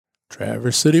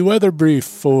Traverse City weather brief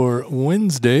for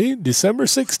Wednesday, December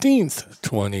 16th,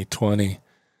 2020.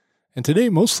 And today,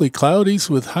 mostly cloudy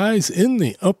with highs in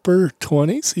the upper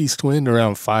 20s, east wind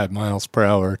around 5 miles per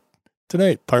hour.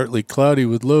 Tonight, partly cloudy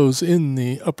with lows in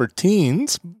the upper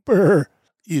teens,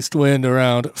 east wind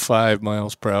around 5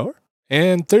 miles per hour.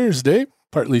 And Thursday,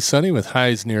 partly sunny with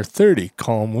highs near 30,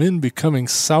 calm wind becoming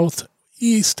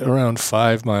southeast around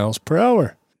 5 miles per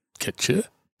hour. Catch you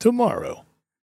tomorrow.